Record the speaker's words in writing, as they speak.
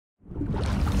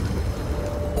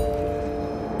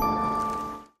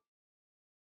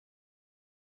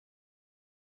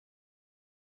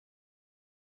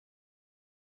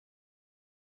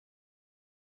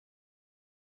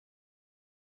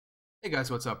Hey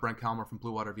guys, what's up? Brent Calmer from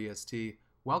Blue Water VST.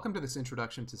 Welcome to this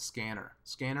introduction to SKANNER.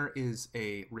 SKANNER is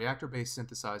a Reaktor-based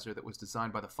synthesizer that was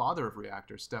designed by the father of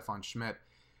Reaktor, Stefan Schmidt,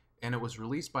 and it was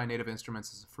released by Native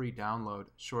Instruments as a free download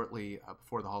shortly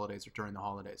before the holidays or during the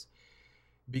holidays.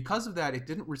 Because of that, it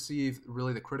didn't receive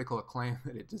really the critical acclaim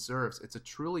that it deserves. It's a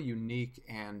truly unique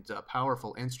and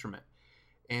powerful instrument.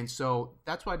 And so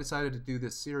that's why I decided to do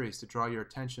this series, to draw your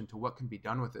attention to what can be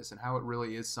done with this and how it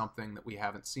really is something that we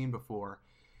haven't seen before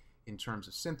in terms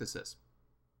of synthesis.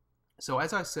 So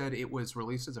as I said, it was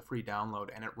released as a free download,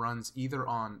 and it runs either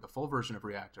on the full version of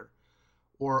Reaktor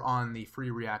or on the free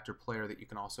Reaktor player that you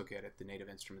can also get at the Native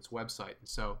Instruments website. And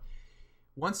so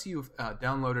once you've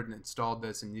downloaded and installed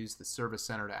this and used the Service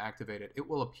Center to activate it, it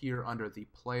will appear under the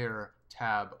Player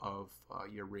tab of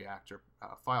your Reaktor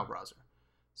file browser.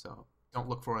 So don't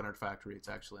look for it under Factory, it's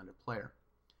actually under Player.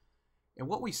 And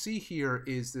what we see here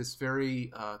is this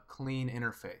very clean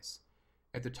interface.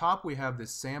 At the top we have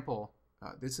this sample.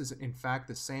 This is in fact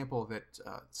the sample that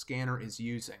SKANNER is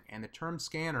using, and the term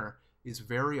SKANNER is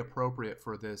very appropriate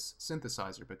for this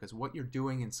synthesizer because what you're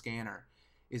doing in SKANNER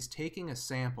is taking a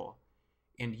sample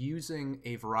and using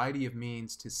a variety of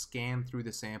means to scan through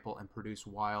the sample and produce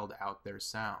wild out there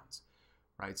sounds,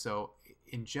 right? So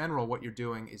in general what you're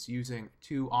doing is using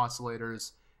two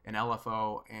oscillators, an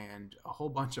LFO, and a whole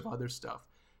bunch of other stuff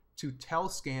to tell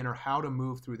SKANNER how to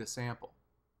move through the sample.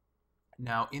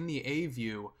 Now, in the A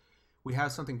view, we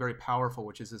have something very powerful,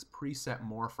 which is this preset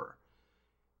Morpher.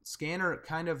 SKANNER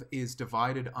kind of is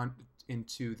divided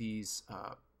into these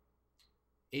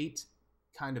 8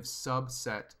 kind of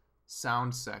subset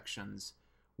sound sections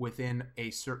within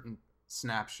a certain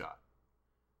snapshot.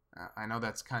 I know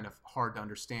that's kind of hard to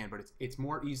understand, but it's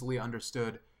more easily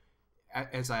understood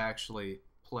as I actually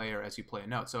play, or as you play a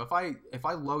note. So if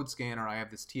I load SKANNER, I have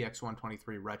this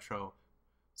TX123 retro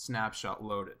snapshot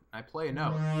loaded. I play a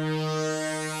note.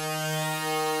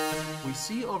 We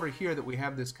see over here that we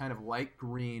have this kind of light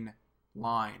green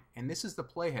line, and this is the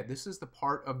playhead. This is the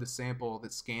part of the sample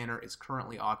that SKANNER is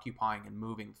currently occupying and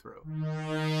moving through.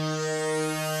 Now,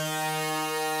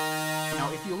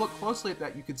 if you look closely at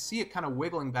that, you can see it kind of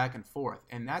wiggling back and forth,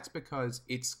 and that's because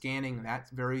it's scanning that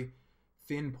very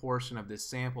thin portion of this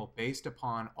sample based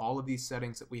upon all of these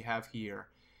settings that we have here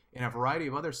and a variety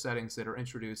of other settings that are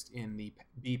introduced in the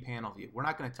B panel view. We're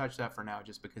not going to touch that for now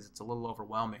just because it's a little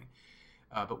overwhelming.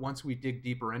 But once we dig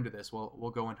deeper into this,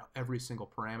 we'll go into every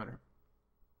single parameter.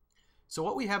 So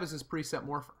what we have is this preset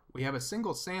Morpher. We have a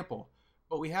single sample,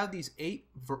 but we have these eight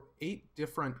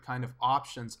different kind of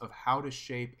options of how to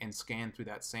shape and scan through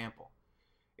that sample.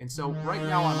 And so right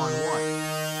now I'm on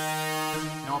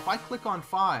 1. Now if I click on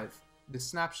 5, this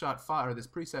snapshot 5, or this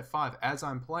preset 5, as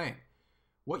I'm playing,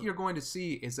 what you're going to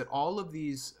see is that all of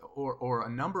these, or a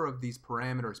number of these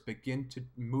parameters, begin to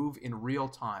move in real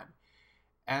time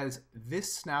as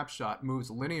this snapshot moves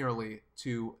linearly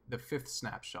to the 5th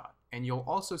snapshot. And you'll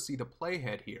also see the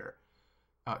playhead here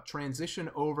transition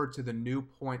over to the new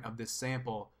point of this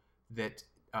sample that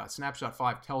snapshot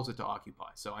 5 tells it to occupy.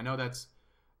 So I know that's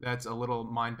a little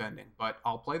mind-bending, but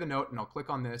I'll play the note and I'll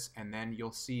click on this, and then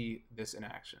you'll see this in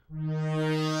action.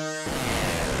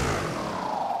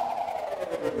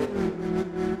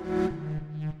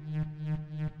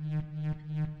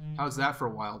 How's that for a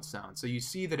wild sound? So you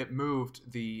see that it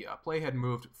moved, the playhead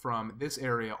moved from this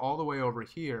area all the way over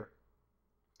here.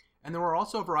 And there were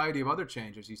also a variety of other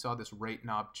changes. You saw this rate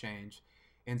knob change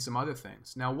and some other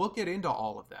things. Now we'll get into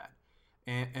all of that,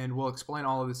 and we'll explain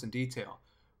all of this in detail.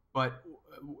 But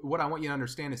what I want you to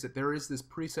understand is that there is this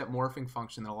preset morphing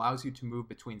function that allows you to move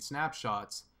between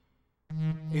snapshots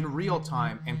in real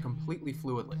time and completely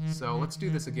fluidly. So let's do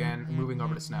this again, moving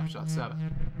over to snapshot 7.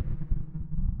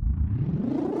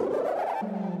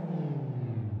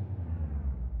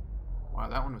 Wow,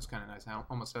 that one was kind of nice. I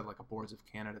almost had like a Boards of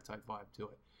Canada type vibe to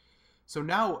it. So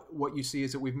now what you see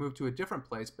is that we've moved to a different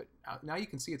place, but now you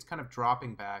can see it's kind of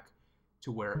dropping back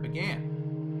to where it began.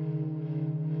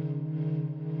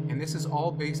 And this is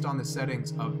all based on the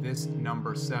settings of this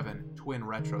number 7 twin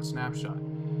retro snapshot.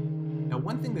 Now,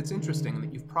 one thing that's interesting and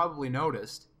that you've probably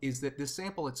noticed is that this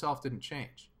sample itself didn't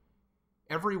change.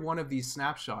 Every one of these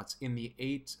snapshots in the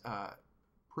 8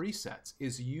 presets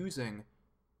is using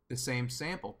the same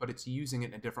sample, but it's using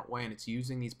it in a different way, and it's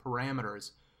using these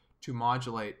parameters to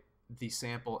modulate the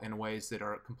sample in ways that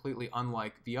are completely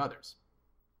unlike the others.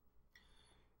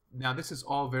 Now, this is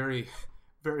all very,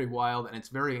 very wild, and it's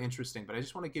very interesting, but I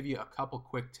just want to give you a couple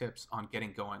quick tips on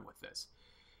getting going with this.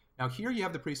 Now here you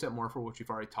have the preset Morpher, which we've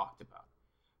already talked about,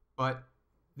 but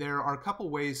there are a couple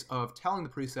ways of telling the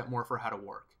preset Morpher how to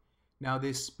work. Now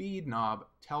this speed knob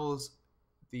tells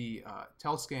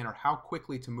SKANNER how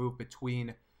quickly to move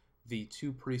between the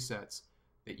two presets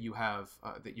that you have,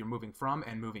 that you're moving from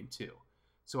and moving to.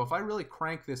 So if I really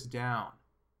crank this down,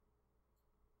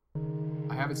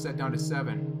 I have it set down to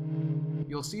 7.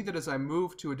 You'll see that as I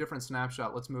move to a different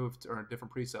snapshot, let's move to, or a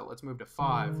different preset, let's move to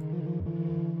 5.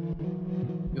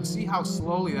 You'll see how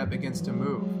slowly that begins to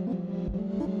move.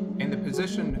 And the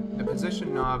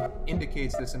position knob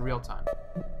indicates this in real time.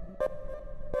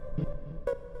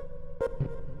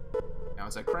 Now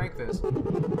as I crank this,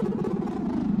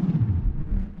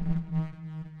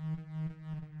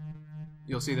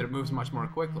 you'll see that it moves much more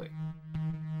quickly.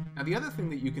 Now the other thing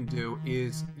that you can do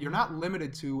is you're not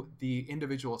limited to the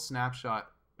individual snapshot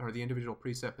or the individual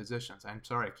preset positions. I'm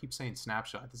sorry, I keep saying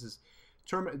snapshot. This is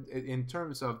in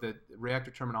terms of the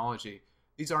Reaktor terminology,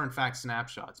 these are in fact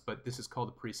snapshots, but this is called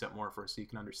the preset morpher, so you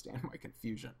can understand my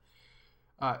confusion.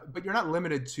 But you're not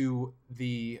limited to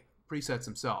the presets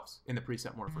themselves in the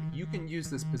preset morpher. You can use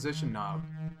this position knob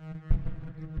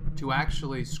to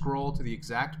actually scroll to the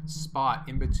exact spot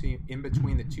in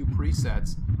between the two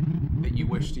presets that you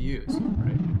wish to use,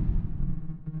 right?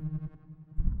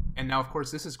 And now, of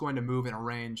course, this is going to move in a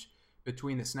range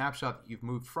between the snapshot that you've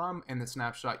moved from and the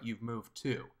snapshot you've moved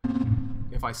to.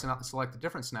 If I select a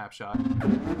different snapshot,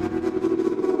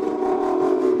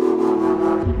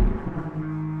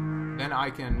 then I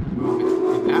can move it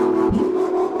in that range.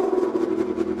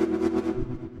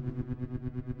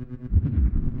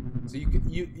 So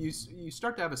you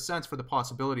start to have a sense for the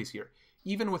possibilities here.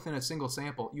 Even within a single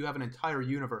sample, you have an entire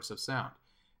universe of sound.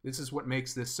 This is what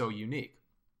makes this so unique.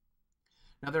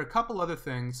 Now, there are a couple other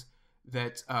things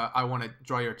that I want to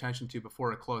draw your attention to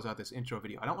before I close out this intro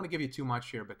video. I don't want to give you too much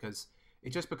here because it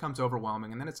just becomes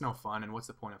overwhelming and then it's no fun, and what's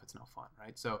the point if it's no fun,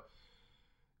 right? So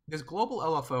this global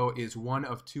LFO is one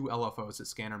of 2 LFOs that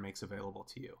SKANNER makes available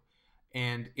to you.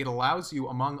 And it allows you,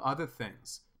 among other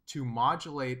things, to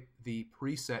modulate the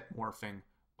preset morphing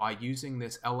by using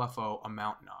this LFO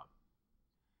amount knob.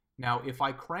 Now, if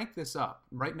I crank this up,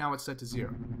 right now it's set to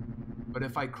 0. But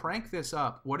if I crank this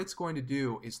up, what it's going to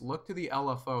do is look to the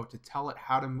LFO to tell it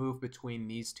how to move between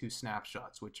these 2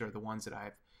 snapshots, which are the ones that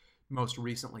I've most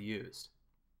recently used.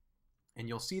 And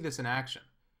you'll see this in action.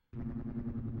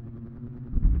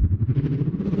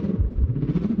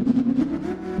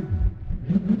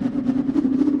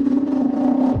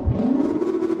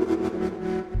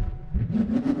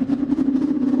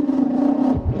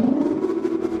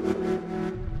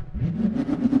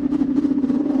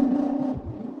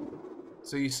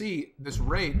 So you see, this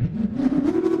rate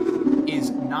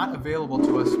is not available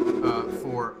to us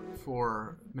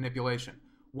for manipulation.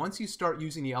 Once you start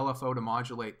using the LFO to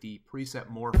modulate the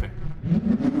preset morphing,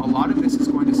 a lot of this is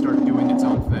going to start doing its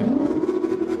own thing.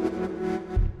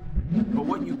 But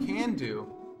what you can do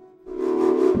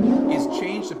is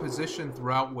change the position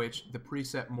throughout which the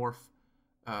preset morph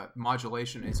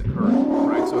modulation is occurring,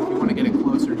 right? So if you want to get it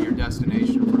closer to your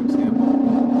destination, for example,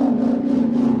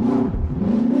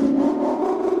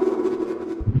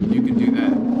 you can do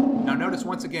that. Now notice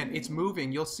once again, it's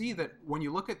moving. You'll see that when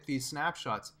you look at these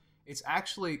snapshots, it's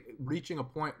actually reaching a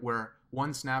point where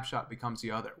one snapshot becomes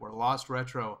the other, where lost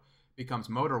retro becomes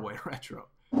motorway retro.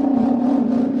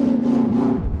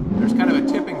 There's kind of a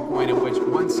tipping point at which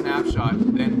one snapshot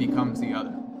then becomes the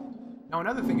other. Now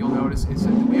another thing you'll notice is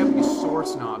that we have these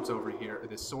source knobs over here,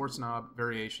 this source knob,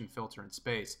 variation, filter, and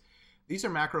space. These are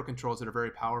macro controls that are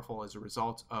very powerful as a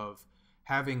result of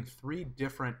having 3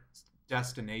 different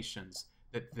destinations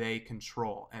that they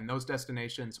control, and those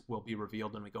destinations will be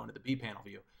revealed when we go into the B panel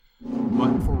view.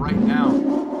 But for right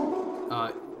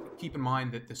now, keep in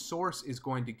mind that the source is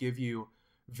going to give you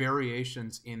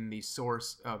variations in the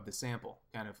source of the sample,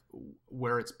 kind of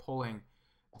where it's pulling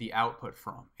the output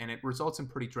from, and it results in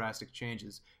pretty drastic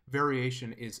changes.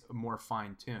 Variation is more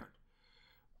fine-tuned.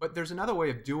 But there's another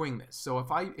way of doing this. So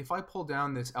if I pull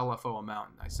down this LFO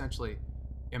amount, I essentially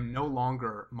am no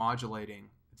longer modulating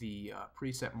the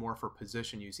preset morpher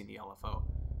position using the LFO.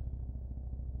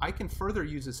 I can further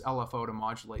use this LFO to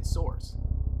modulate source.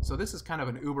 So this is kind of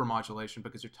an uber modulation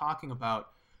because you're talking about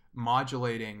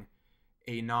modulating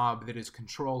a knob that is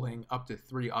controlling up to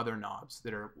 3 other knobs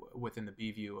that are within the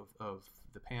B view of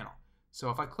the panel. So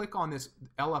if I click on this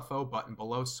LFO button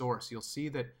below source, you'll see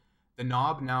that the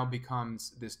knob now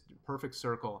becomes this perfect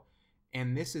circle,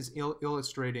 and this is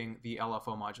illustrating the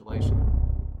LFO modulation.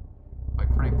 If I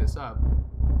crank this up,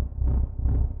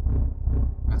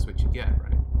 that's what you get,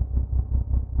 right?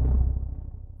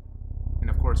 And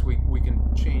of course, we can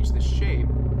change the shape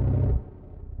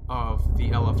of the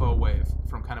LFO wave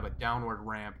from kind of a downward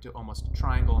ramp to almost a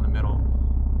triangle in the middle,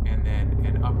 and then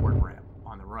an upward ramp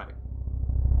on the right.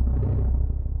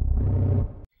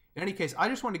 In any case, I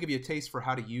just want to give you a taste for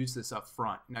how to use this up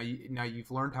front. Now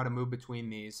you've learned how to move between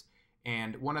these,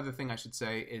 and one other thing I should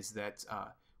say is that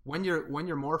when you're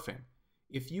morphing,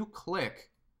 if you click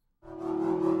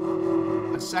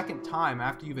a second time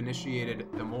after you've initiated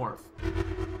the morph,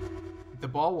 the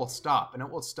ball will stop, and it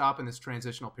will stop in this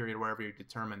transitional period wherever you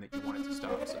determine that you want it to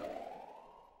stop. So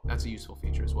that's a useful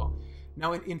feature as well.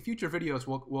 Now, in future videos,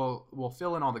 we'll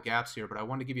fill in all the gaps here, but I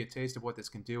want to give you a taste of what this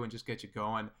can do and just get you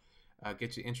going,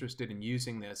 get you interested in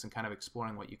using this and kind of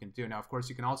exploring what you can do. Now, of course,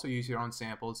 you can also use your own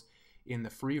samples in the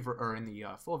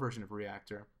full version of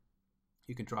Reaktor.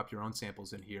 You can drop your own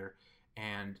samples in here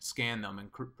and scan them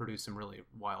and produce some really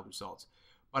wild results.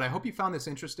 But I hope you found this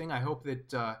interesting. I hope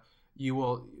that you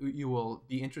will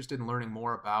be interested in learning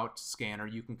more about Scanner.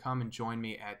 You can come and join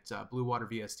me at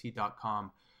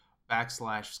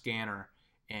bluewatervst.com/scanner,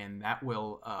 and that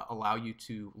will allow you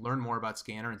to learn more about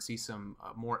Scanner and see some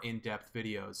more in-depth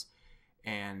videos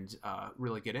and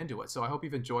really get into it. So I hope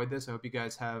you've enjoyed this. I hope you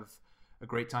guys have a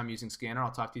great time using Scanner.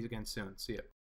 I'll talk to you again soon. See ya.